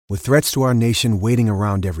With threats to our nation waiting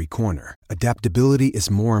around every corner, adaptability is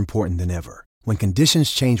more important than ever. When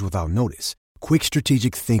conditions change without notice, quick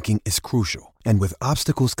strategic thinking is crucial. And with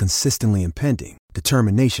obstacles consistently impending,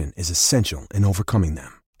 determination is essential in overcoming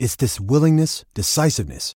them. It's this willingness,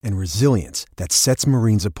 decisiveness, and resilience that sets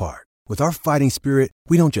Marines apart. With our fighting spirit,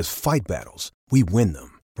 we don't just fight battles, we win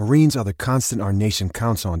them. Marines are the constant our nation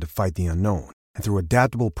counts on to fight the unknown. And through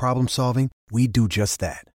adaptable problem solving, we do just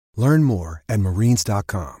that. Learn more at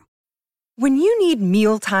marines.com. When you need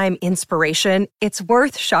mealtime inspiration, it's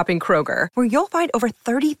worth shopping Kroger, where you'll find over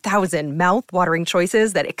 30,000 mouth-watering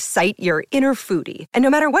choices that excite your inner foodie. And no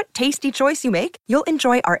matter what tasty choice you make, you'll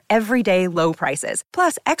enjoy our everyday low prices,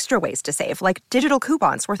 plus extra ways to save, like digital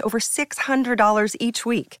coupons worth over $600 each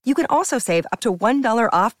week. You can also save up to $1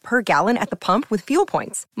 off per gallon at the pump with fuel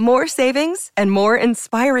points. More savings and more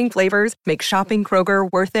inspiring flavors make shopping Kroger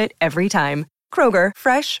worth it every time. Kroger,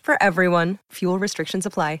 fresh for everyone. Fuel restrictions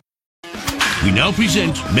apply. We now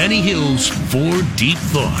present Manny Hill's 4 Deep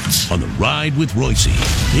Thoughts on the Ride with Royce.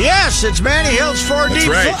 Yes, it's Manny Hill's 4 That's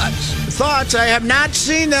Deep right. Thoughts. I have not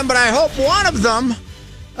seen them, but I hope one of them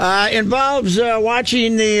involves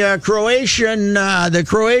watching the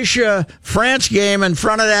Croatia-France game in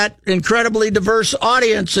front of that incredibly diverse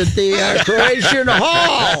audience at the Croatian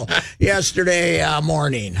Hall yesterday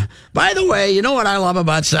morning. By the way, you know what I love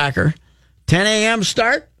about soccer? 10 a.m.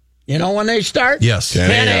 start. You know when they start? Yes. 10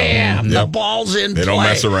 a.m. Yep. The ball's in play. They don't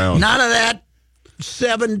mess around. None of that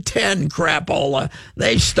 7:10 crapola.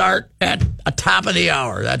 They start at the top of the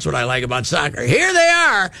hour. That's what I like about soccer. Here they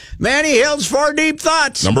are. Manny Hill's 4 Deep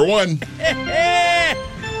Thoughts. Number 1.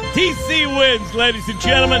 TC wins, ladies and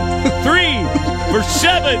gentlemen. 3 for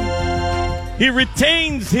 7. He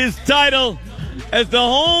retains his title as the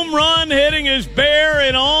home run hitting his bear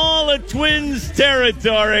in all of Twins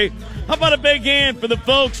territory. How about a big hand for the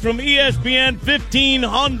folks from ESPN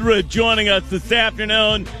 1500 joining us this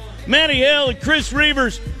afternoon? Manny Hill and Chris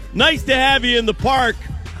Reavers, nice to have you in the park.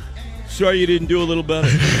 Sorry you didn't do a little better.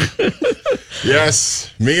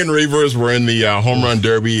 Yes, me and Reavers were in the home run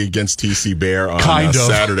derby against TC Bear on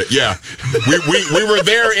Saturday. Yeah, we were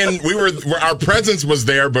there, and our presence was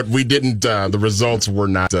there, but we didn't. The results were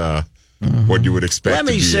not what you would expect. Let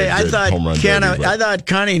me say, I thought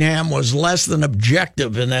Cunningham was less than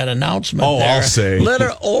objective in that announcement. Oh, there. I'll say.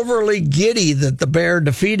 Little overly giddy that the Bear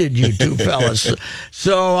defeated you two fellas.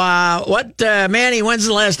 So, Manny, when's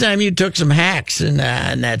the last time you took some hacks in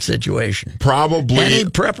that situation? Probably. Any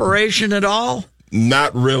preparation at all?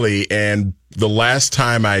 Not really, and the last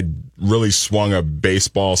time I really swung a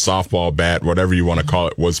baseball, softball bat, whatever you want to call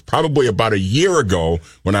it, was probably about a year ago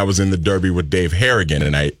when I was in the Derby with Dave Harrigan,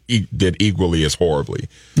 and I did equally as horribly.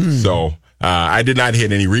 So I did not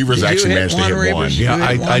hit any. Reavers actually managed to hit one. Yeah,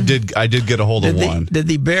 I did get a hold of one. Did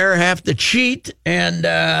the Bear have to cheat and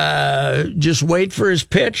just wait for his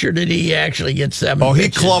pitch, or did he actually get 7 Oh, he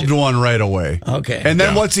pitches? clubbed one right away. Okay. And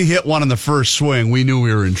then once he hit one on the first swing, we knew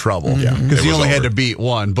we were in trouble. Yeah, because he it was only had over. to beat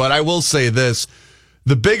one. But I will say this.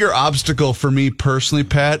 The bigger obstacle for me personally,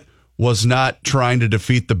 Pat, was not trying to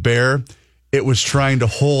defeat the Bear. It was trying to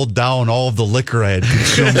hold down all of the liquor I had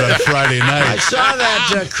consumed on Friday night. I saw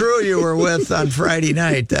that crew you were with on Friday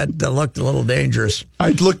night. That looked a little dangerous. I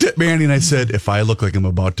looked at Manny and I said, if I look like I'm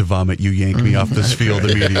about to vomit, you yank me off this field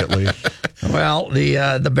immediately. Well,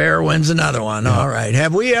 the Bear wins another one. Yeah. All right.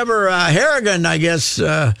 Have we ever, Harrigan, I guess,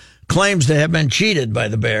 claims to have been cheated by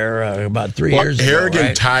the Bear about 3 years ago. Harrigan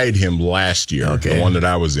right? tied him last year, the one that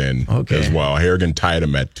I was in as well. Harrigan tied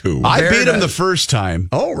him at 2. I beat him the first time.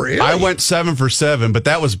 Oh, really? I went 7 for 7, but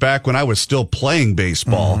that was back when I was still playing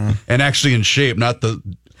baseball and actually in shape, not the.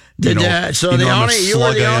 So you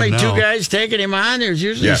were the only 2 now. guys taking him on. There's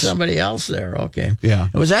usually somebody else there. Okay. Yeah.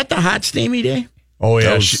 Was that the hot steamy day? Oh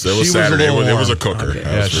yeah, it was Saturday. It was a cooker. Okay.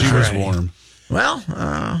 Yeah, she was warm. Well,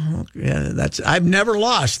 I've never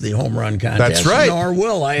lost the home run contest. That's right. Nor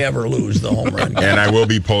will I ever lose the home run contest. And I will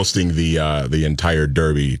be posting the entire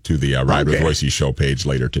derby to the Ride with Royce show page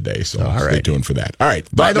later today. So stay tuned for that. All right.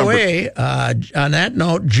 By the way, on that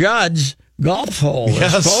note, Judd's golf hole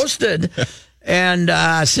is posted. And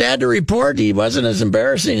sad to report, he wasn't as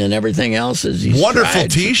embarrassing in everying else as he's Wonderful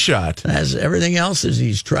tried. tee shot. As everything else as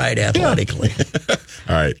he's tried athletically.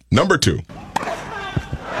 All right. Number 2.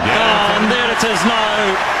 And there it is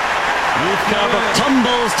now. Carver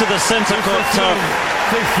tumbles to the centre court turf.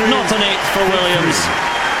 Not an 8th for Williams,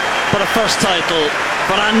 but a first title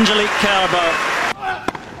for Angelique Kerber.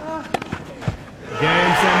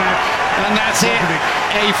 And that's it.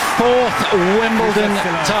 A 4th Wimbledon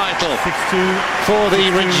title for the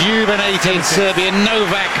rejuvenated Serbian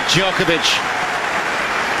Novak Djokovic.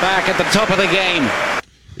 Back at the top of the game.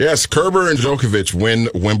 Yes, Kerber and Djokovic win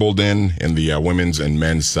Wimbledon in the women's and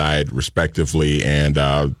men's side, respectively. And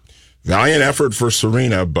valiant effort for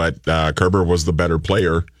Serena, but Kerber was the better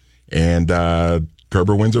player. And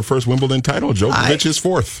Kerber wins her first Wimbledon title. Djokovic is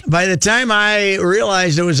fourth. By the time I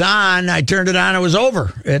realized it was on, I turned it on. It was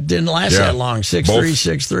over. It didn't last that long. 6-3,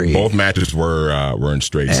 6-3. Both matches were in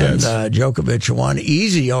straight sets. And Djokovic won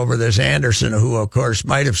easy over this Anderson, who, of course,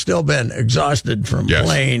 might have still been exhausted from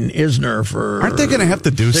playing Isner for. Aren't they going to have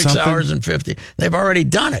to do 6 hours and 50? They've already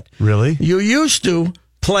done it. Really? You used to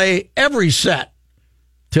play every set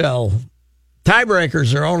till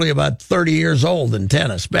tiebreakers are only about 30 years old in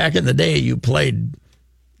tennis. Back in the day, you played.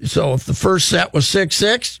 So if the first set was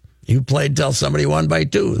 6-6, you played till somebody won by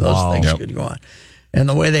 2. Those things could go on. And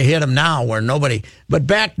the way they hit them now, where nobody. But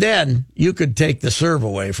back then, you could take the serve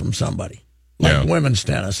away from somebody. Like women's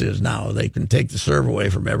tennis is now. They can take the serve away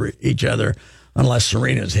from each other unless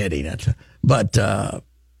Serena's hitting it. But,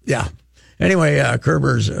 Anyway,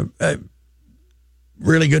 Kerber's a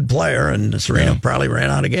really good player, and Serena probably ran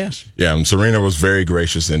out of gas. Yeah, and Serena was very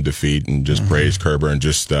gracious in defeat and just praised Kerber. And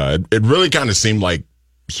just it really kind of seemed like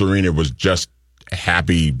Serena was just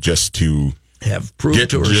happy just to have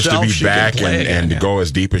proved to herself just to be she back can play and to go as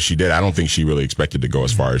deep as she did. I don't think she really expected to go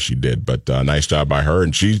as far as she did, but nice job by her.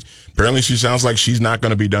 And she sounds like she's not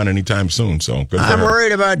going to be done anytime soon. So good for I'm her.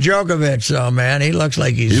 worried about Djokovic, though, man. He looks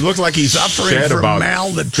like he's suffering from about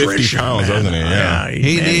malnutrition. 50 pounds, doesn't he? Yeah.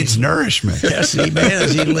 He needs nourishment. Yes, he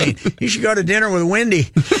does. He should go to dinner with Wendy.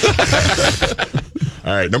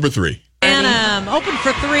 All right, number 3. And open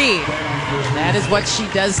for 3. That is what she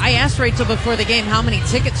does. I asked Rachel before the game how many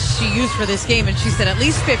tickets she used for this game, and she said at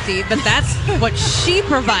least 50, but that's what she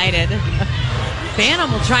provided.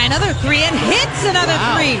 Banham will try another 3 and hits another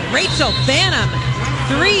 3. Rachel Banham,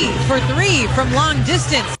 3 for 3 from long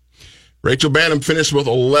distance. Rachel Banham finished with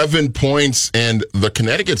 11 points, and the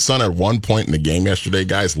Connecticut Sun at one point in the game yesterday,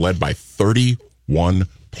 guys, led by 31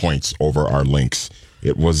 points over our Lynx.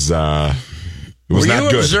 It was Were not you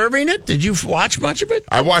good. observing it? Did you watch much of it?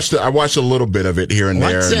 I watched a little bit of it here and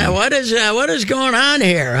there. What is going on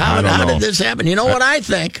here? How did this happen? You know what I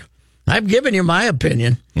think? I've given you my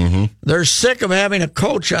opinion. Mm-hmm. They're sick of having a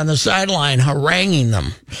coach on the sideline haranguing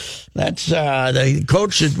them. That's the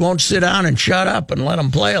coach that won't sit down and shut up and let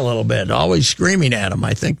them play a little bit, always screaming at them.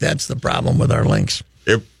 I think that's the problem with our Lynx.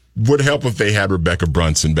 It would help if they had Rebecca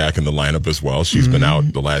Brunson back in the lineup as well. She's been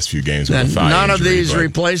out the last few games with a thigh none injury, of these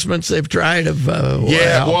replacements they've tried have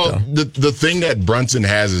the thing that Brunson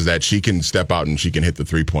has is that she can step out and she can hit the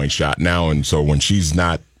 3-point shot now, and so when she's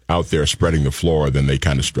not out there spreading the floor, then they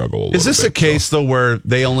kind of struggle a little bit. Is this a case, though, where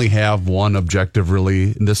they only have one objective really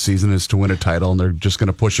this season is to win a title, and they're just going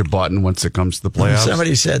to push a button once it comes to the playoffs?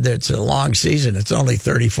 Somebody said that it's a long season. It's only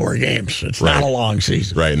 34 games. It's not a long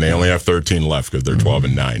season. Right, and they only have 13 left because they're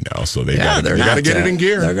 12-9 now, so they got to get it in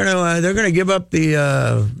gear. They're going to give up the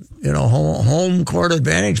home court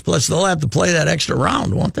advantage. Plus, they'll have to play that extra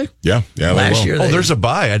round, won't they? Yeah. Last year, there's a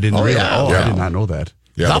bye. I didn't realize. I did not know that.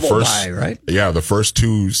 Yeah, double bye, right? Yeah, the first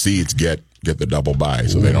 2 seeds get the double bye,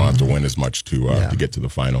 so they don't have to win as much to get to the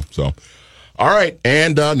final. So, all right,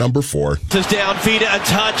 and number 4. This down, feed a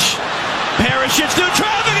touch. Perisic through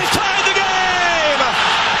traffic has tied the game.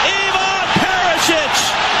 Ivan Perisic,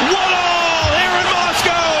 1-1 here in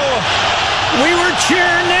Moscow. We were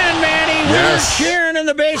cheering then, Manny. We were cheering in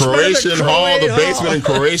the basement. Croatian Hall, the basement in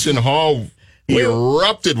Croatian Hall.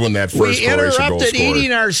 Erupted when that first Croatian goal scored. We interrupted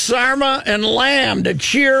eating our sarma and lamb to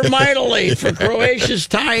cheer mightily for Croatia's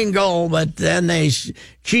tying goal, but then they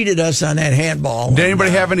cheated us on that handball. Did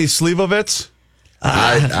anybody have any Slivovitz?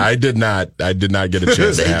 I did not. I did not get a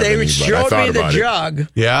chance to have any. They showed me the jug.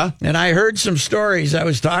 Yeah, and I heard some stories. I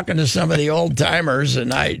was talking to some of the old timers,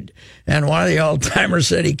 and one of the old timers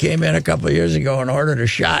said he came in a couple of years ago and ordered a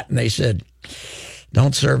shot, and they said,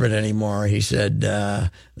 "Don't serve it anymore." He said,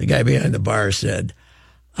 the guy behind the bar said,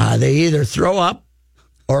 they either throw up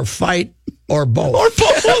or fight or both.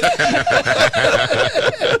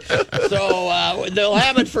 So they'll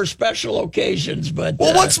have it for special occasions. But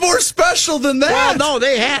what's more special than that? Well, no,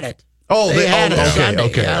 they had it. Oh, they had it Sunday.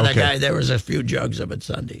 Okay, the guy, there was a few jugs of it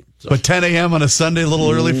Sunday. So. But 10 a.m. on a Sunday, a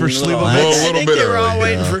little early for Slivovitz? I think they were all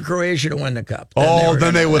waiting for Croatia to win the cup.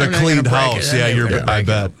 Then they would have cleaned house. Yeah, I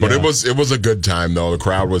bet. But it was a good time, though. The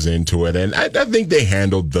crowd was into it, and I think they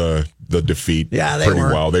handled the defeat pretty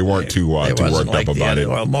well. They weren't too worked up about it.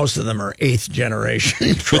 Well, most of them are 8th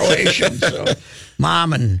generation Croatians. So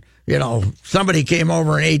mom and somebody came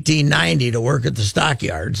over in 1890 to work at the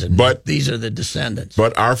stockyards, and these are the descendants.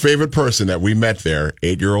 But our favorite person that we met there,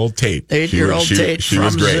 8-year-old Tate. 8-year-old Tate. She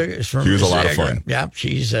was great. She was a lot of fun. Yeah,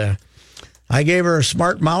 she's. I gave her a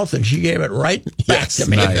smart mouth, and she gave it right back to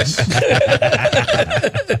me. Nice.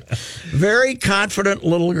 Very confident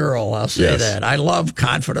little girl, I'll say Yes. that. I love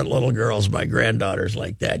confident little girls. My granddaughter's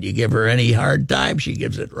like that. You give her any hard time, she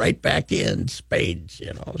gives it right back to you in spades,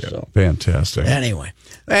 So Fantastic. anyway,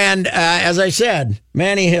 and as I said,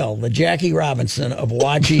 Manny Hill, the Jackie Robinson of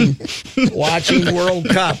watching World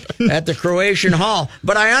Cup at the Croatian Hall.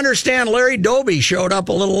 But I understand Larry Doby showed up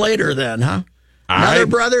a little later then, huh? Another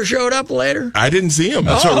brother showed up later? I didn't see him.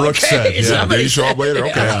 That's what Rook said. Yeah. Did he show up later?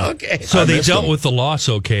 Okay. Yeah, okay. So they dealt with the loss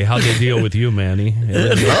okay. How'd they deal with you, Manny?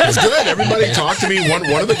 That was good. Everybody talked to me. One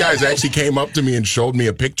of the guys actually came up to me and showed me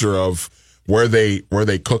a picture of where they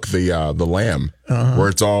cook the lamb, where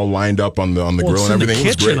it's all lined up on the grill and everything. In the It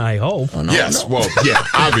was kitchen, great. I hope. Oh, no, Yes, no. well, yeah,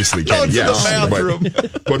 obviously, Kenny, yes, bathroom.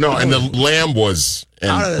 but no, and the lamb was,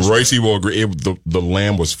 Out of and this- Royce will agree, the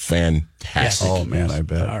lamb was fantastic. Oh, man, I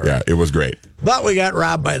bet. Yeah, it was great. But we got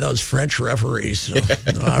robbed by those French referees. So,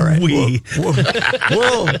 all right. We.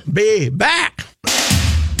 We'll be back.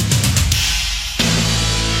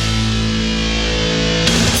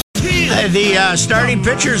 The starting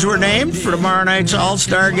pitchers were named for tomorrow night's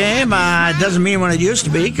All-Star game. It doesn't mean what it used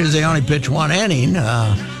to be because they only pitch one inning.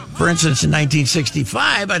 For instance, in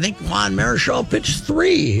 1965, I think Juan Marichal pitched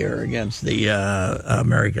 3 here against the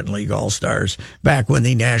American League All-Stars back when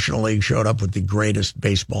the National League showed up with the greatest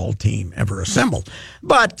baseball team ever assembled.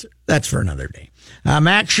 But that's for another day.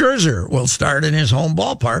 Max Scherzer will start in his home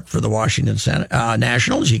ballpark for the Washington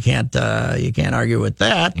Nationals. You can't argue with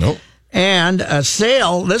that. Nope. And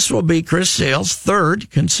Sale, this will be Chris Sale's 3rd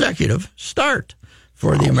consecutive start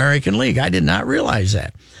for the American League. I did not realize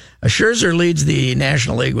that. Scherzer leads the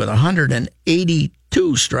National League with 182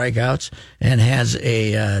 strikeouts and has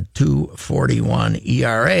a 2.41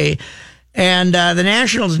 ERA. And the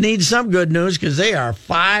Nationals need some good news because they are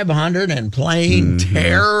 500 and playing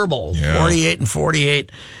terrible. Yeah. 48-48.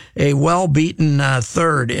 A well-beaten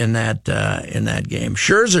 3rd in that game.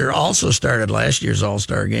 Scherzer also started last year's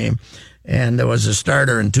All-Star game and was a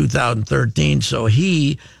starter in 2013, so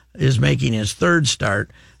he is making his 3rd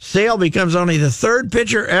start. Sale becomes only the 3rd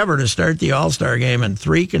pitcher ever to start the All-Star game in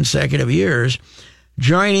 3 consecutive years,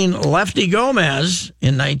 joining Lefty Gomez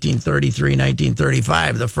in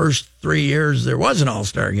 1933-1935, the first 3 years there was an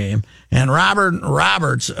All-Star game, and Robert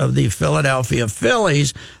Roberts of the Philadelphia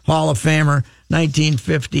Phillies, Hall of Famer,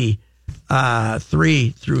 1953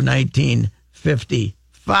 through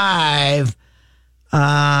 1955.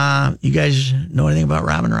 You guys know anything about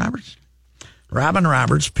Robin Roberts? Robin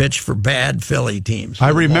Roberts pitched for bad Philly teams. I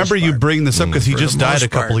remember you bring this up because he For just the died most a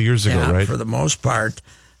couple part. of years ago, Yeah, right? For the most part,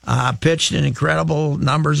 pitched in incredible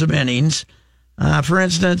numbers of innings. For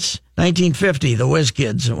instance, 1950, the Whiz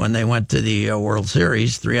Kids, when they went to the World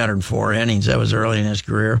Series, 304 innings. That was early in his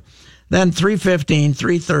career. Then 315,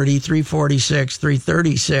 330, 346,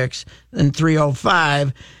 336, and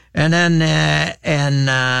 305. And then in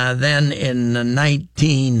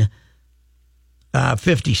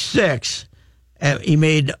 1956, he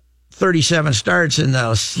made 37 starts, and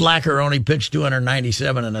the slacker only pitched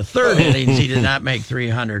 297 in the 3rd innings. He did not make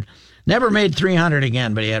 300. Never made 300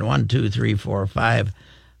 again, but he had 1, 2, 3, 4, 5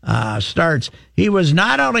 starts. He was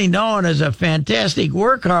not only known as a fantastic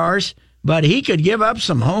workhorse, but he could give up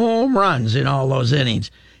some home runs in all those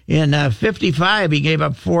innings. In 55, he gave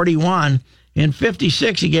up 41. In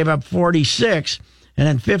 56, he gave up 46. And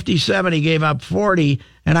in 57, he gave up 40.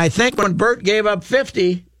 And I think when Bert gave up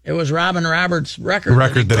 50, it was Robin Roberts' record.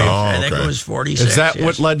 that he- I think it was 46. Is that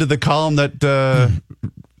what led to the column that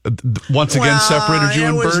once again separated you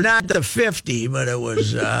and It was Bert? not the 50, but it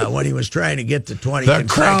was when he was trying to get to 20 The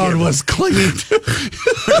crowd consecutive. was clinging.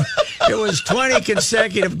 It was 20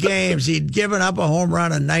 consecutive games. He'd given up a home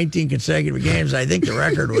run in 19 consecutive games. I think the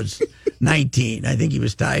record was 19. I think he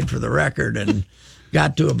was tied for the record and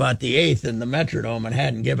got to about the 8th in the Metrodome and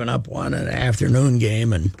hadn't given up one in an afternoon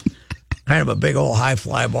game, and kind of a big old high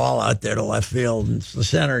fly ball out there to left field and the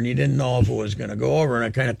center, and you didn't know if it was going to go over, and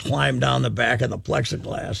it kind of climbed down the back of the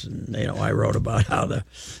plexiglass, and I wrote about how the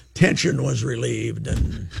tension was relieved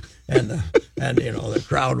and the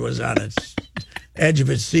crowd was on its edge of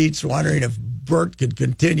its seats wondering if Bert could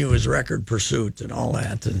continue his record pursuit and all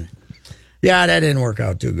that, and yeah, that didn't work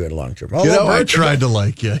out too good long term. I tried to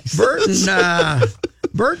like you.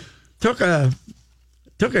 Bert took a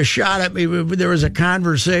shot at me. There was a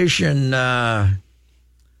conversation at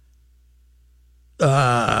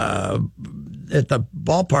the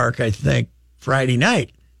ballpark, I think, Friday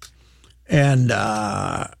night, and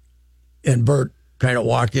Bert kind of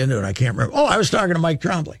walked into it. I can't remember. Oh, I was talking to Mike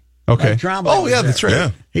Trombley. Okay. Mike Trombley Oh, was yeah, there. that's right.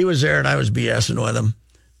 Yeah. He was there, and I was BSing with him,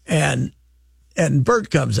 and And Bert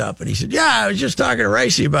comes up and he said, yeah, I was just talking to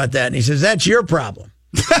Ricey about that. And he says, that's your problem.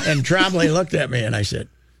 And Trombley looked at me and I said,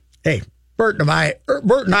 hey, Bert and I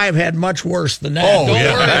have had much worse than that. Oh, Don't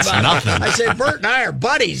yeah, worry that's about nothing. it. I said, Bert and I are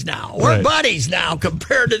buddies now. We're buddies now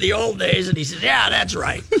compared to the old days. And he says, yeah, that's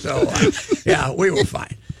right. So, yeah, we were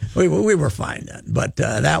fine. We were fine then. But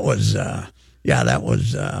that was when that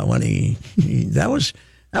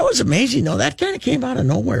was amazing. No, that kind of came out of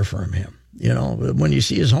nowhere from him. You know, when you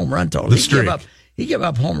see his home run total, he gave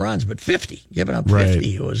up home runs, but 50, giving up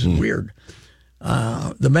 50 was weird.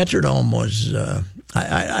 The Metrodome was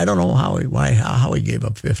I don't know how he gave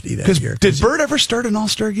up 50 that year. Did Bert ever start an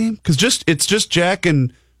All-Star game? Because it's just Jack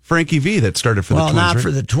and Frankie V that started for the Twins. Well, not right? for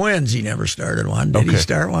the Twins. He never started one. Did he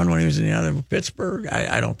start one when he was in the other Pittsburgh?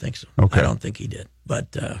 I don't think so. Okay. I don't think he did.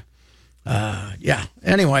 But yeah.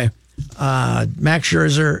 Anyway, Max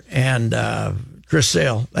Scherzer and Chris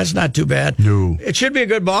Sale. That's not too bad. No. It should be a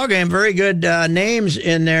good ball game. Very good names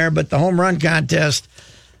in there, but the home run contest,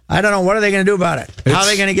 I don't know. What are they going to do about it? How are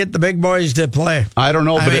they going to get the big boys to play? I don't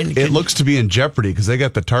know, but it looks to be in jeopery because they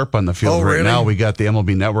got the tarp on the field right now. We got the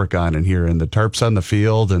MLB Network on in here, and the tarp's on the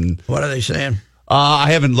field. And what are they saying?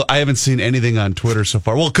 I haven't seen anything on Twitter so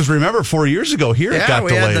far. Well, because remember 4 years ago here it got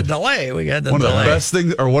delayed. Yeah, we had the delay. One of the best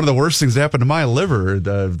things, or one of the worst things that happened to my liver,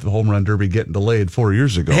 the home run derby getting delayed 4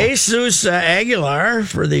 years ago. Jesus Aguilar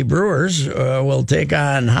for the Brewers will take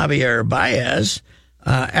on Javier Baez.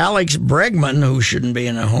 Alex Bregman, who shouldn't be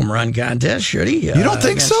in a home run contest, should he? You don't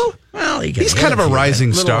think so? Well, he's kind of a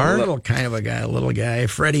rising star. Little guy.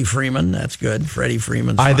 Freddie Freeman, that's good. Freddie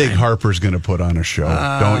Freeman's I fine. think Harper's going to put on a show,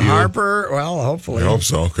 don't you? Harper, well, hopefully. I hope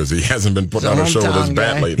so, because he hasn't been putting on a show with his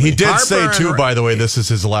bat lately. He did Harper say, too, by the way, this is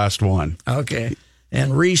his last one. Okay.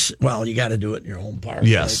 And Reese, well, you got to do it in your home park.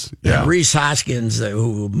 Yes. Right? Yeah. And Reese Hoskins,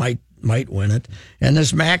 who might win it. And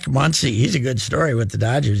this Mac Muncy, he's a good story with the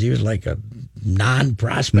Dodgers. He was like a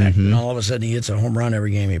non-prospect, and all of a sudden he hits a home run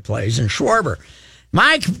every game he plays. And Schwarber,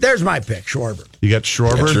 there's my pick, Schwarber. You got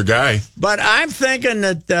Schwarber? That's your guy. But I'm thinking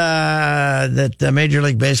that Major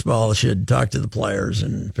League Baseball should talk to the players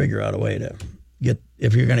and figure out a way to get,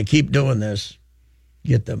 if you're going to keep doing this,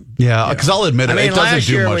 get them. Yeah, because I'll admit it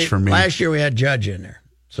doesn't do much for me. Last year we had Judge in there,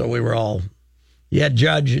 so we were all. You had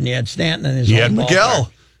Judge and you had Stanton and his. You had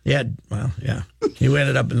Miguel. He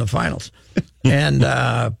ended up in the finals, and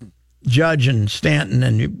Judge and Stanton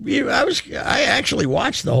I actually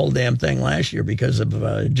watched the whole damn thing last year because of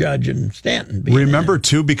Judge and Stanton. Remember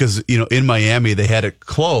too, because in Miami they had it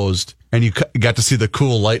closed, and you got to see the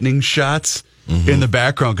cool lightning shots in the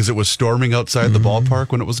background because it was storming outside the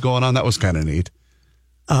ballpark when it was going on. That was kind of neat.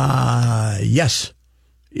 Yes.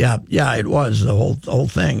 Yeah, it was the whole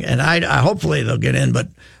thing, and I hopefully they'll get in. But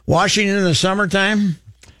Washington in the summertime,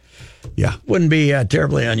 wouldn't be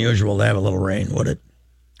terribly unusual to have a little rain, would it?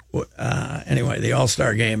 Anyway, the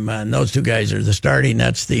All-Star game, and those two guys are the starting.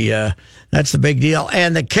 That's the big deal.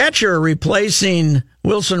 And the catcher replacing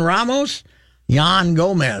Wilson Ramos, Yan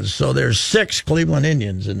Gomez. So there's 6 Cleveland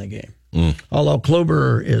Indians in the game. Although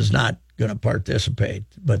Kluber is not going to participate,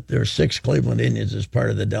 but there's 6 Cleveland Indians as part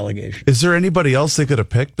of the delegation. Is there anybody else they could have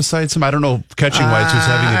picked besides him? I don't know, catching-wise, who's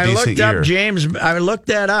having a decent year. I looked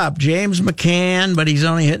that up. James McCann, but he's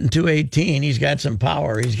only hitting .218. He's got some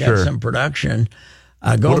power. He's got some production.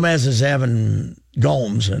 Gomes is having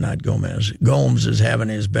Gomes is having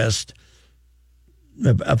his best,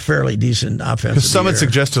 a fairly decent offensive. Because someone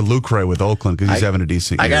suggested Lucroy with Oakland because he's having a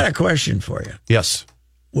decent year. I got a question for you. Yes.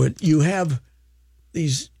 Would you have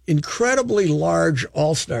these incredibly large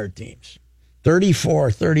all-star teams, 34,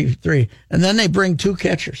 33, and then they bring 2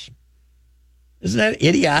 catchers? Isn't that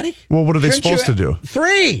idiotic? Well, what are they supposed to do?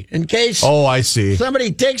 3, in case I see.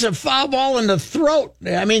 Somebody takes a foul ball in the throat.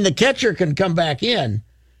 I mean, the catcher can come back in.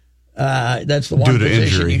 That's the one position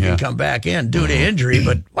injury, you can come back in due to injury,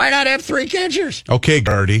 but why not have 3 catchers? Okay,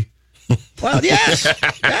 Gardy. Well, yes.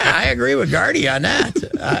 I agree with Gardy on that.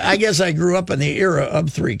 I guess I grew up in the era of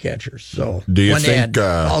 3 catchers. So do you think?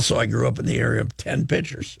 Also, I grew up in the era of 10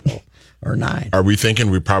 pitchers. Or 9. Are we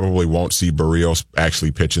thinking we probably won't see Barrios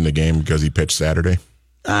actually pitch in the game because he pitched Saturday?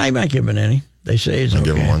 I might give him an inning. They say he's okay.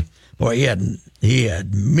 Give him one. Boy, he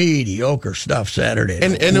had mediocre stuff Saturday.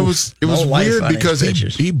 And it was weird because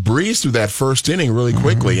he breezed through that first inning really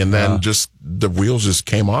quickly, and then just the wheels just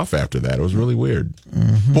came off after that. It was really weird.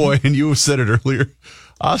 Boy, and you said it earlier.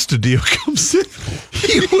 Astudillo comes in.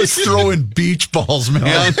 He was throwing beach balls,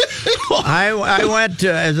 man.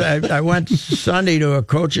 I went Sunday to a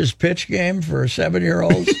coach's pitch game for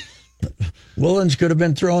 7-year-olds. Willens could have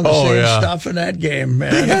been throwing the same stuff in that game,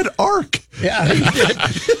 man. They had arc. Yeah, he did.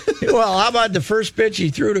 Well, how about the first pitch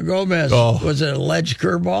he threw to Gomez? Was it a ledge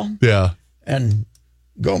curveball? Yeah. And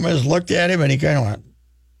Gomez looked at him and he kind of went,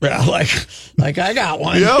 yeah, like I got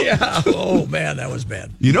one. Yep. Yeah. Oh, man, that was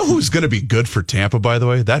bad. You know who's going to be good for Tampa, by the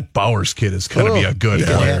way? That Bowers kid is going to be a good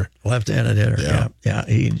player. Left-handed hitter. Yeah.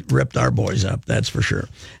 He ripped our boys up, that's for sure.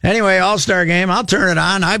 Anyway, All-Star Game, I'll turn it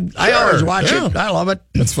on. I always watch it. I love it.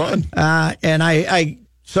 It's fun. And I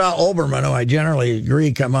saw Olbermann, who I generally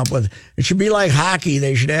agree, come up with, it should be like hockey.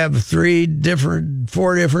 They should have 4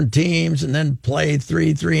 different teams and then play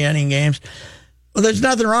three-inning games. Well, there's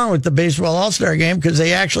nothing wrong with the baseball All-Star Game because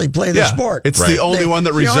they actually play the sport. It's the only one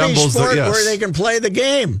that resembles the only sport where they can play the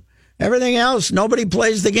game. Everything else, nobody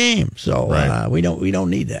plays the game. So we don't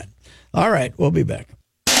need that. All right, we'll be back.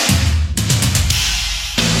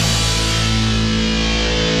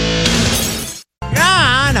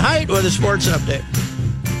 John Height with a sports update.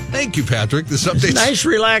 Thank you, Patrick. This update. Nice,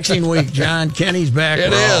 relaxing week, John. Kenny's back. We're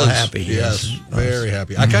all happy. Yes, very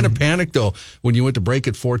happy. I kind of panicked, though, when you went to break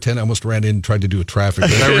at 4:10. I almost ran in and tried to do a traffic.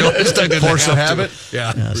 But I realized I didn't Force have a habit? to.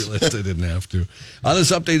 Yeah, I realized I didn't have to.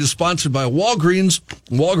 This update is sponsored by Walgreens.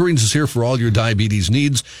 Walgreens is here for all your diabetes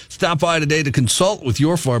needs. Stop by today to consult with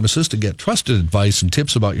your pharmacist to get trusted advice and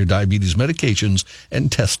tips about your diabetes medications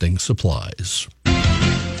and testing supplies.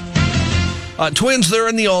 Twins, they're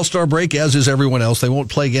in the All-Star break, as is everyone else. They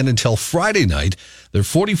won't play again until Friday night. They're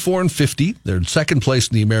 44-50. They're in second place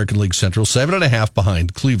in the American League Central, 7.5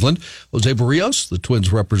 behind Cleveland. Jose Barrios, the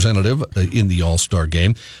Twins representative in the All-Star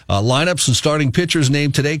game. Lineups and starting pitchers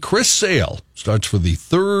named today. Chris Sale starts for the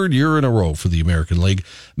 3rd year in a row for the American League.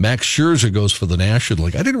 Max Scherzer goes for the National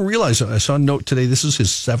League. I didn't realize, I saw a note today, this is his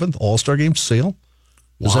 7th All-Star game, Sale.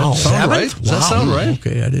 Does that sound right? Does that sound right?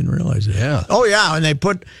 Okay, I didn't realize that. Yeah. Oh, yeah, and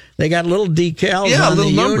they got little decals on the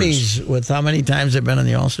unis with how many times they've been in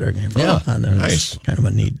the All-Star game. Yeah, nice. Kind of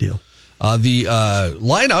a neat deal. The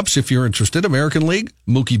lineups, if you're interested, American League,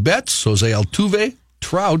 Mookie Betts, Jose Altuve,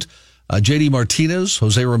 Trout, J.D. Martinez,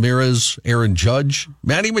 Jose Ramirez, Aaron Judge,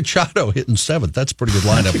 Manny Machado hitting 7th. That's a pretty good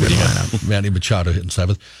lineup. Manny Machado hitting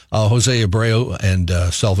 7th. Jose Abreu and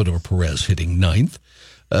Salvador Perez hitting 9th.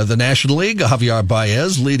 The National League, Javier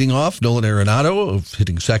Baez leading off, Nolan Arenado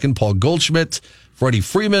hitting 2nd, Paul Goldschmidt, Freddie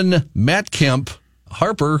Freeman, Matt Kemp,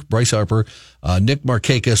 Bryce Harper, Nick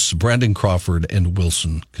Markakis, Brandon Crawford, and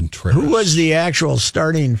Wilson Contreras. Who was the actual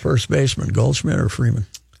starting first baseman, Goldschmidt or Freeman?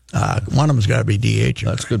 One of them's got to be DH.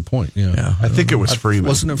 That's a good point. Yeah. I think it was Freeman.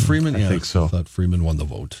 Wasn't it Freeman? I think so. I thought Freeman won the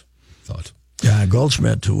vote. Yeah,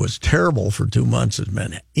 Goldschmidt, who was terrible for 2 months, has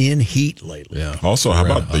been in heat lately. Yeah. Also, how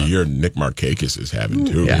about the year Nick Markakis is having,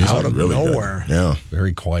 too? Yeah, He's out of really nowhere. Good. Yeah.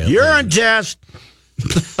 Very quiet. Urine test.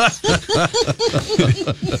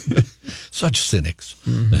 Such cynics.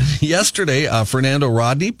 Yesterday, Fernando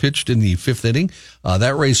Rodney pitched in the 5th inning.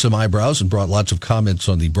 That raised some eyebrows and brought lots of comments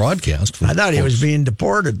on the broadcast. I thought he was being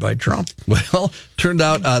deported by Trump. Well, turned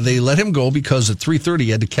out they let him go because at 3:30 he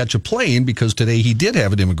had to catch a plane because today he did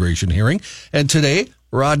have an immigration hearing. And today,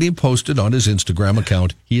 Rodney posted on his Instagram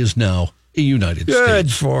account, he is now a United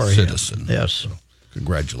States citizen. Yes. So,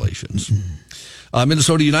 congratulations.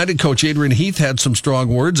 Minnesota United coach Adrian Heath had some strong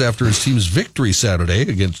words after his team's victory Saturday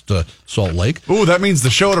against Salt Lake. Ooh, that means the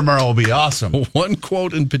show tomorrow will be awesome. One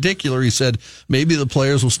quote in particular, he said, maybe the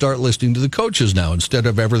players will start listening to the coaches now instead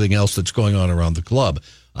of everything else that's going on around the club.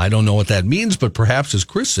 I don't know what that means, but perhaps, as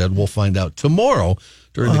Chris said, we'll find out tomorrow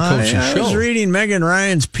during the coaching show. I was reading Megan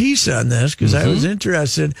Ryan's piece on this because I was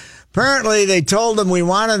interested. Apparently, they told them we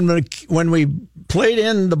wanted them to, when we played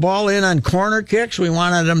in the ball in on corner kicks, we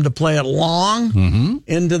wanted them to play it long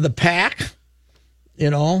into the pack,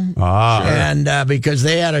 and because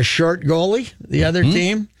they had a short goalie, the other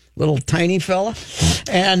team, little tiny fella,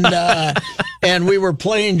 and and we were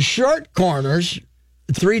playing short corners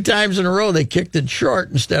 3 times in a row. They kicked it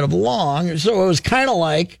short instead of long, so it was kind of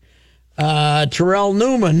like Terrell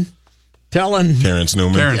Newman telling Terrence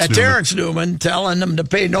Newman telling them to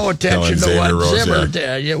pay no attention to what Zimmer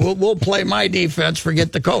did. We'll play my defense,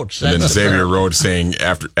 forget the coach. And then Xavier Rhodes saying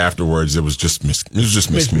afterwards it was just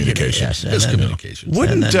miscommunication. Yes, miscommunication.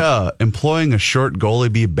 Wouldn't employing a short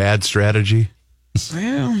goalie be a bad strategy?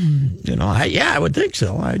 Well, I would think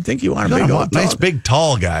so. I think you want a nice big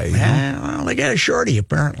tall guy. Well, they got a shorty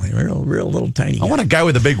apparently, real little tiny guy. I want a guy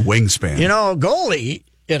with a big wingspan. Goalie.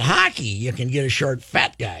 In hockey, you can get a short,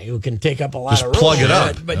 fat guy who can take up a lot of room. Just plug it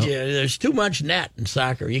up. But there's too much net in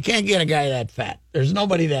soccer. You can't get a guy that fat. There's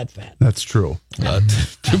nobody that fat. That's true.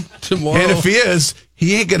 Tomorrow, and if he is,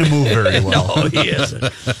 he ain't going to move very well. No, he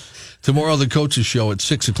isn't. Tomorrow, the coaches show at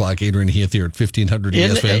 6 o'clock. Adrian Heath here at 1500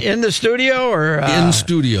 ESPN. In the studio or? In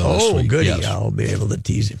studio this week. Goody. Yes. I'll be able to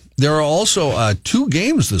tease him. There are also 2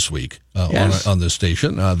 games this week on this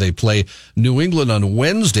station. They play New England on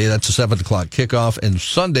Wednesday. That's a 7 o'clock kickoff. And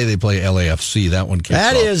Sunday, they play LAFC. That one kicks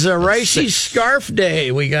off. That is a Ricey Scarf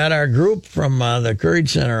Day. We got our group from the Courage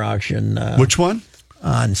Center auction. Which one?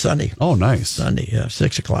 On Sunday. Oh, nice. Sunday,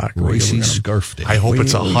 6 o'clock. Ricey Scarf Day. I hope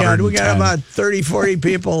it's 110. We got about 30, 40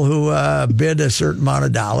 people who bid a certain amount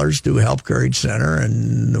of dollars to help Courage Center,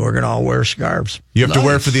 and we're going to all wear scarves. You have to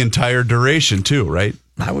wear it for the entire duration, too, right?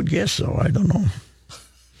 I would guess so. I don't know.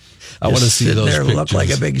 I want to see those there pictures. Look like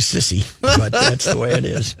a big sissy, but that's the way it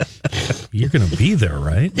is. You're going to be there,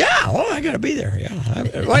 right? Yeah. Oh, I got to be there. Yeah.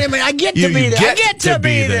 What do you mean? I get to be there. I get to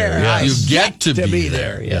be there. Yeah, you get to be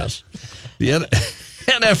there. Yes. The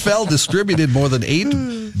NFL distributed more than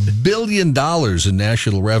 $8 billion in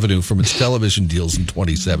national revenue from its television deals in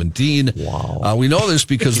 2017. Wow. We know this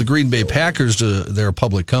because the Green Bay Packers, they're a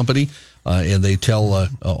public company, and they tell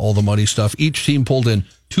all the money stuff. Each team pulled in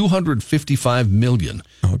 $255 million,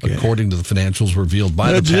 according to the financials revealed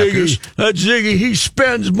by the Packers. That Ziggy, he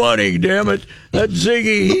spends money, damn it. That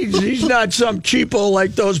Ziggy, he's not some cheapo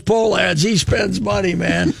like those poll ads. He spends money,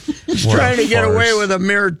 man. He's trying to get away with a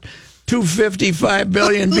mere $255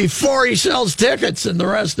 billion before he sells tickets and the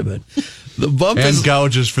rest of it. The bump and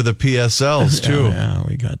gouges for the PSLs, too. Yeah,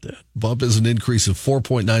 we got that. Bump is an increase of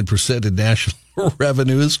 4.9% in national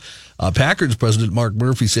revenues. Packers president Mark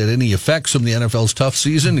Murphy said any effects from the NFL's tough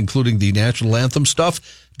season, including the national anthem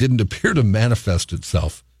stuff, didn't appear to manifest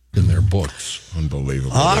itself in their books.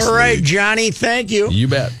 Unbelievable. All right, Johnny, thank you. You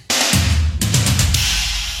bet.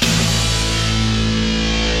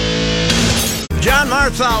 John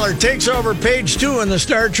Marthaler takes over page 2 in the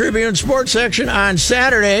Star Tribune sports section on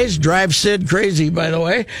Saturdays. Drive Sid crazy, by the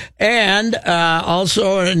way. And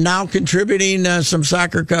also now contributing some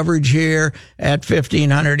soccer coverage here at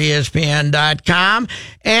 1500ESPN.com.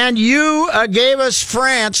 And you gave us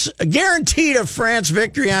France, guaranteed a France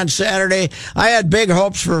victory on Saturday. I had big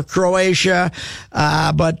hopes for Croatia,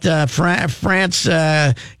 but France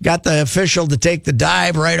got the official to take the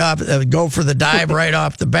dive right off, go for the dive right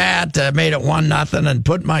off the bat, made it 1-0 and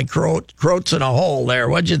put my Croats in a hole there.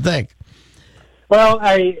 What'd you think? Well,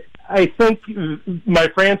 I think my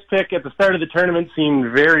France pick at the start of the tournament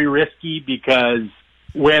seemed very risky because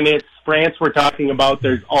when it's France we're talking about,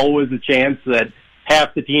 there's always a chance that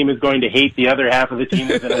half the team is going to hate the other half of the team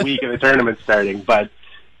within a week of the tournament starting. But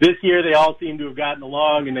this year they all seem to have gotten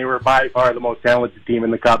along, and they were by far the most talented team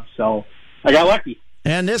in the Cup, so I got lucky.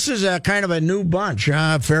 And this is a kind of a new bunch,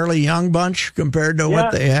 fairly young bunch compared to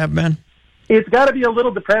what they have been. It's got to be a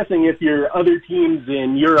little depressing if your other teams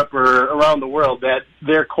in Europe or around the world that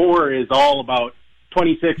their core is all about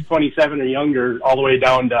 26, 27 or younger, all the way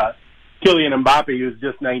down to Kylian Mbappe, who's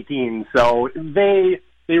just 19. So they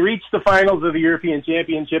reached the finals of the European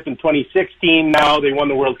Championship in 2016. Now they won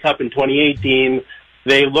the World Cup in 2018.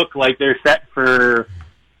 They look like they're set for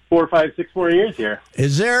 4, 5, 6 more years here.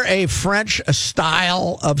 Is there a French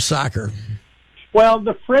style of soccer? Well,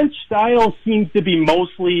 the French style seems to be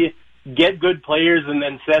mostly get good players and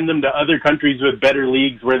then send them to other countries with better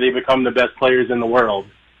leagues where they become the best players in the world.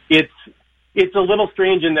 It's a little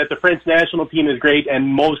strange in that the French national team is great and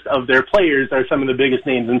most of their players are some of the biggest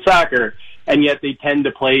names in soccer, and yet they tend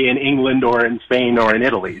to play in England or in Spain or in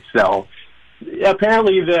Italy. So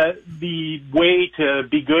apparently the way to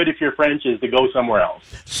be good if you're French is to go somewhere else.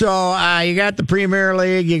 So you got the Premier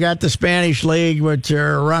League, you got the Spanish League, which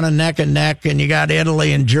are running neck and neck, and you got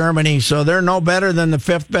Italy and Germany. So they're no better than the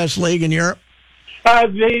 5th best league in Europe? I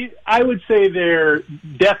would say they're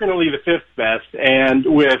definitely the 5th best, and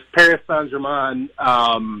with Paris Saint-Germain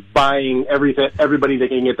buying everybody they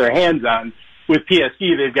can get their hands on, with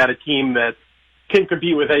PSG they've got a team that can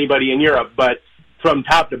compete with anybody in Europe, but from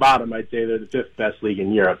top to bottom, I'd say they're the 5th best league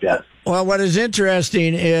in Europe, yes. Well, what is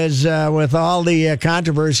interesting is with all the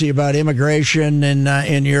controversy about immigration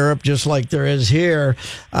in Europe, just like there is here,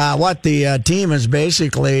 what the team is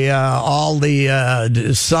basically all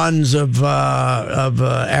the sons of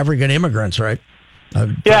African immigrants, right? For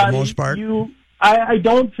the most part. I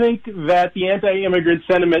don't think that the anti-immigrant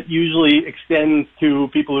sentiment usually extends to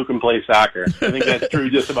people who can play soccer. I think that's true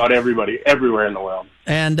just about everywhere in the world.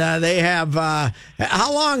 And they have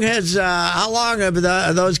how long have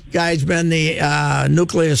those guys been the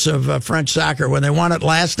nucleus of French soccer? When they won it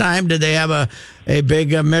last time, did they have a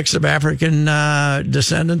big mix of African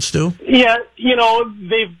descendants too? Yeah,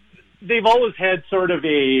 they've always had sort of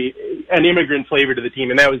an immigrant flavor to the team,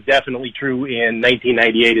 and that was definitely true in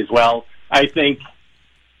 1998 as well. I think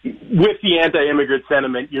with the anti-immigrant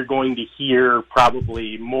sentiment, you're going to hear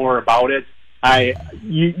probably more about it.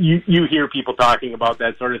 You hear people talking about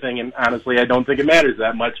that sort of thing, and honestly, I don't think it matters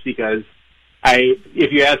that much because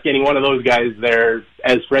if you ask any one of those guys, they're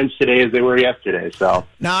as French today as they were yesterday. So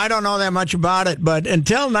now I don't know that much about it, but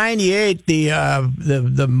until '98, the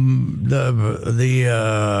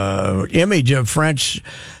image of French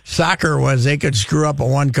soccer was they could screw up a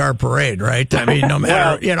one-car parade, right? I mean, no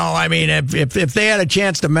matter if they had a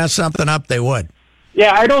chance to mess something up, they would.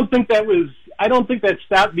 Yeah, I don't think that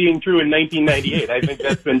stopped being true in 1998. I think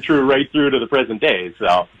that's been true right through to the present day.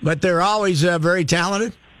 So, but they're always very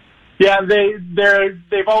talented. Yeah,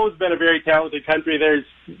 they've always been a very talented country.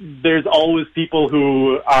 There's always people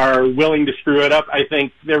who are willing to screw it up. I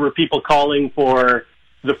think there were people calling for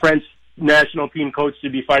the French national team coach to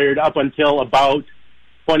be fired up until about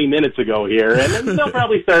 20 minutes ago here, and then they'll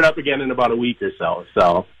probably start up again in about a week or so.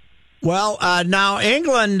 So. Well, now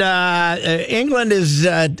England is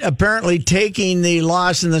apparently taking the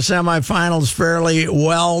loss in the semifinals fairly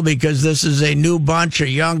well because this is a new bunch, a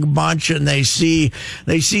young bunch, and they see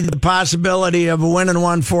the possibility of winning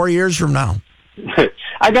one 4 years from now.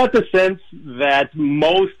 I got the sense that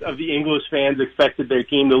most of the English fans expected their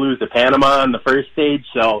team to lose to Panama on the first stage,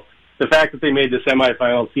 so the fact that they made the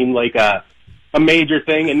semifinals seemed like a major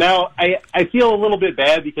thing. And now I feel a little bit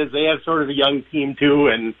bad because they have sort of a young team too,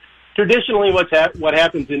 and traditionally, what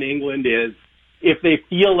happens in England is if they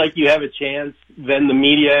feel like you have a chance, then the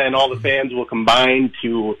media and all the fans will combine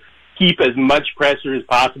to keep as much pressure as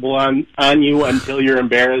possible on you until you're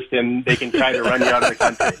embarrassed and they can try to run you out of the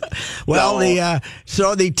country. Well,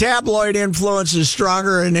 so the tabloid influence is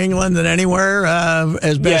stronger in England than anywhere,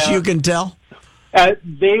 as best you can tell?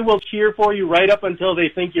 They will cheer for you right up until they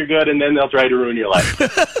think you're good, and then they'll try to ruin your life.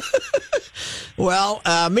 Well,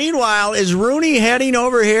 meanwhile, is Rooney heading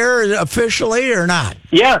over here officially or not?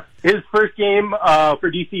 Yeah, his first game for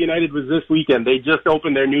DC United was this weekend. They just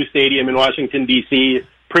opened their new stadium in Washington, D.C.,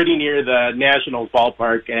 pretty near the Nationals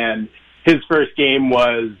ballpark, and his first game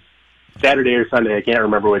was Saturday or Sunday. I can't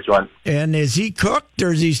remember which one. And is he cooked,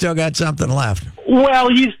 or has he still got something left? Well,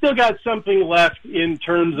 he's still got something left in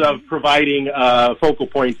terms of providing a focal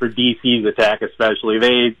point for DC's attack, especially.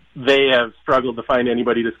 They have struggled to find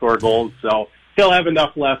anybody to score goals, so he'll have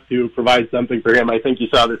enough left to provide something for him. I think you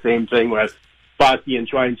saw the same thing with Bastian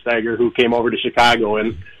Schweinsteiger, who came over to Chicago,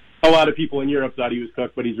 and a lot of people in Europe thought he was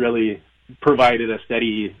cooked, but he's really provided a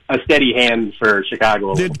steady hand for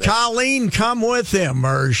Chicago. Did Colleen come with him,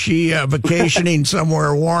 or is she vacationing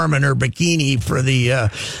somewhere warm in her bikini for the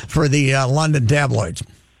London tabloids?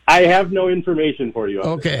 I have no information for you.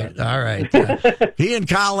 Okay, all right. He and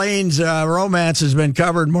Colleen's romance has been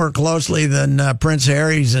covered more closely than Prince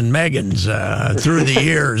Harry's and Meghan's through the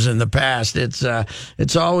years in the past. It's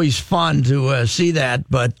always fun to see that,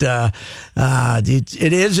 but you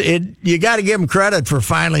got to give them credit for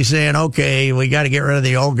finally saying, okay, we got to get rid of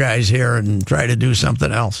the old guys here and try to do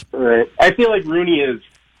something else. Right. I feel like Rooney has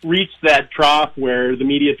reached that trough where the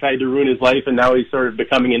media tried to ruin his life, and now he's sort of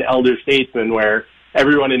becoming an elder statesman where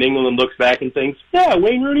everyone in England looks back and thinks, yeah,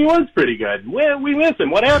 Wayne Rooney was pretty good. Well, we miss him.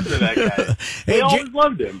 What happened to that guy? They always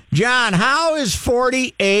loved him. John, how is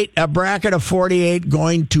 48, a bracket of 48,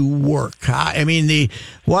 going to work?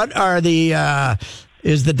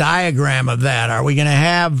 Is the diagram of that? Are we going to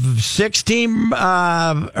have 6 team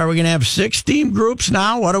groups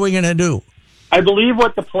now? What are we going to do? I believe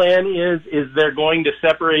what the plan is they're going to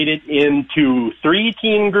separate it into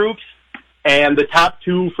 3-team groups. And the top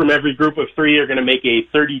 2 from every group of 3 are going to make a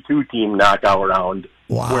 32-team knockout round.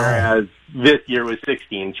 Wow. Whereas this year was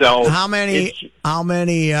 16. So how many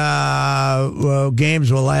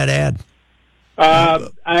games will that add?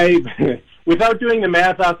 Without doing the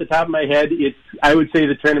math off the top of my head, I would say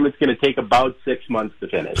the tournament's going to take about 6 months to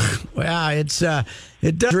finish. Well, it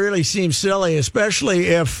does really seem silly, especially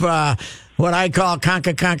if what I call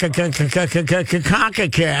CONCACAF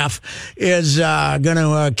is going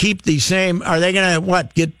to keep the same. Are they going to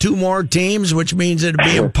get 2 more teams, which means it'd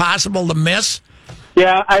be impossible to miss?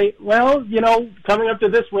 Yeah, coming up to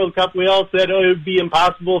this World Cup, we all said it would be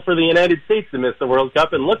impossible for the United States to miss the World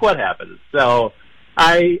Cup, and look what happened. So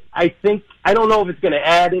I think, I don't know if it's going to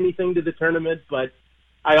add anything to the tournament, but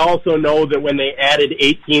I also know that when they added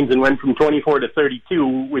 8 teams and went from 24 to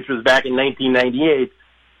 32, which was back in 1998,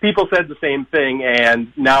 people said the same thing,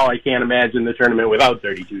 and now I can't imagine the tournament without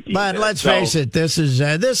 32 teams. But let's face it, this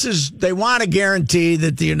is they want to guarantee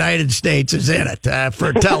that the United States is in it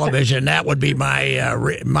for television. That would be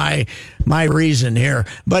my reason here.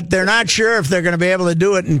 But they're not sure if they're going to be able to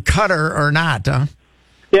do it in Qatar or not, huh?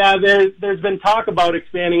 Yeah, there's been talk about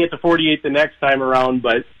expanding it to 48 the next time around,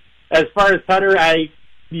 but as far as Qatar,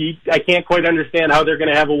 I can't quite understand how they're going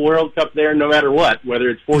to have a World Cup there no matter what, whether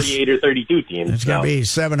it's 48 or 32 teams. It's going to be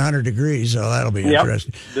 700 degrees, so that'll be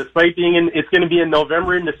interesting. Despite being it's going to be in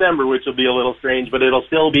November and December, which will be a little strange, but it'll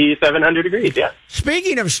still be 700 degrees, yeah.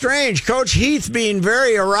 Speaking of strange, Coach Heath being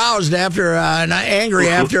very aroused after, angry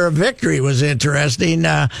after a victory was interesting.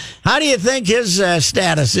 How do you think his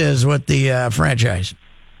status is with the franchise?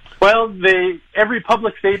 Well, every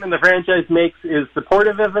public statement the franchise makes is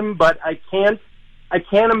supportive of him, but I can't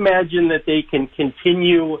imagine that they can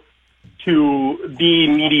continue to be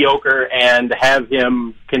mediocre and have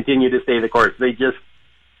him continue to stay the course. They just,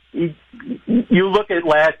 you look at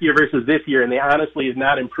last year versus this year, and they honestly have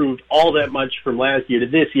not improved all that much from last year to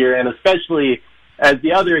this year, and especially as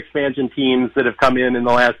the other expansion teams that have come in the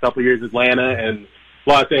last couple of years, Atlanta and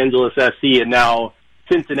Los Angeles SC, and now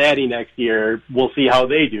Cincinnati next year, we'll see how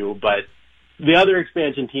they do. But the other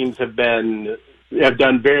expansion teams have done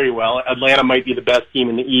very well. Atlanta might be the best team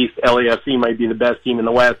in the East. LAFC might be the best team in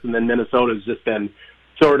the West, and then Minnesota's just been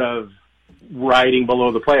sort of riding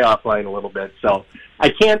below the playoff line a little bit. So I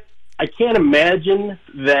can't imagine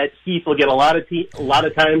that Heath will get a lot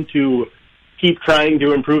of time to keep trying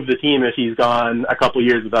to improve the team if he's gone a couple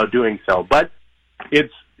years without doing so. But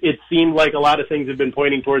it seemed like a lot of things have been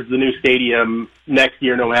pointing towards the new stadium next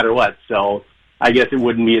year, no matter what. So I guess it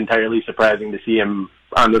wouldn't be entirely surprising to see him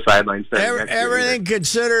on the sidelines. Everything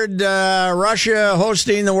considered, Russia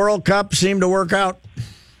hosting the World Cup seemed to work out.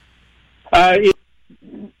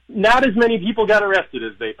 Not as many people got arrested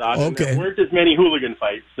as they thought. Okay. And there weren't as many hooligan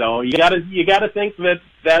fights. So you got to think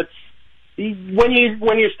that's when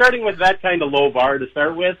you're starting with that kind of low bar to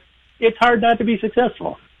start with, it's hard not to be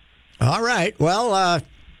successful. All right. Well,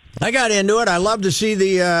 I got into it. I love to see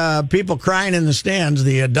the people crying in the stands,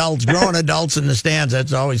 the adults, grown adults in the stands.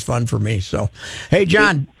 That's always fun for me. So, hey,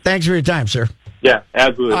 John, thanks for your time, sir. Yeah,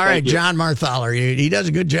 absolutely. All right, John Marthaler. He does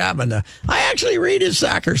a good job. And I actually read his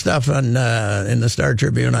soccer stuff in the Star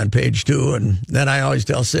Tribune on page 2. And then I always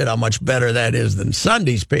tell Sid how much better that is than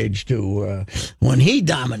Sunday's page 2 when he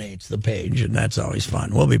dominates the page. And that's always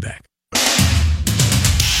fun. We'll be back.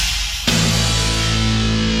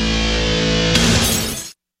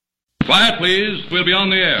 Quiet, please. We'll be on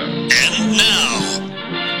the air. And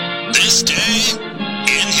now, this day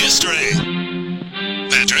in history.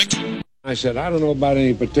 Patrick? I said, I don't know about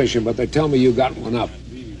any petition, but they tell me you got one up.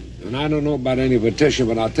 And I don't know about any petition,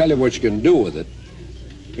 but I'll tell you what you can do with it.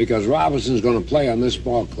 Because Robinson's going to play on this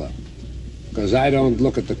ball club. Because I don't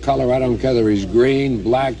look at the color. I don't care whether he's green,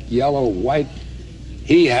 black, yellow, white.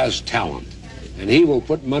 He has talent. And he will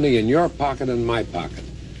put money in your pocket and my pocket.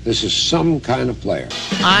 This is some kind of player.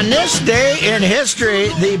 On this day in history,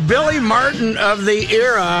 the Billy Martin of the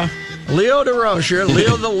era, Leo DeRocher,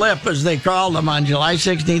 Leo the Lip, as they called him, on July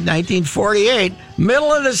 16, 1948,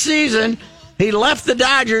 middle of the season, he left the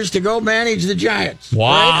Dodgers to go manage the Giants. Wow.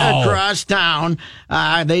 Right across town.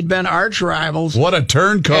 They'd been arch rivals. What a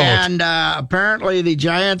turncoat. And apparently the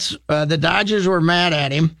Giants, the Dodgers were mad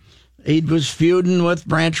at him. He was feuding with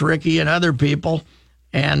Branch Rickey and other people.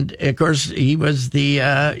 And, of course, he was it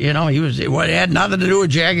had nothing to do with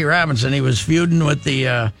Jackie Robinson. He was feuding with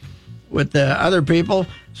the other people.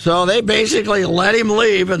 So they basically let him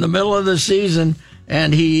leave in the middle of the season,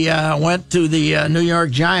 and he went to the New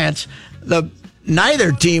York Giants.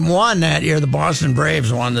 Neither team won that year. The Boston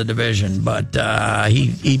Braves won the division, but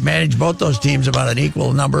he managed both those teams about an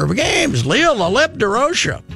equal number of games. Leo the Lip DeRocher.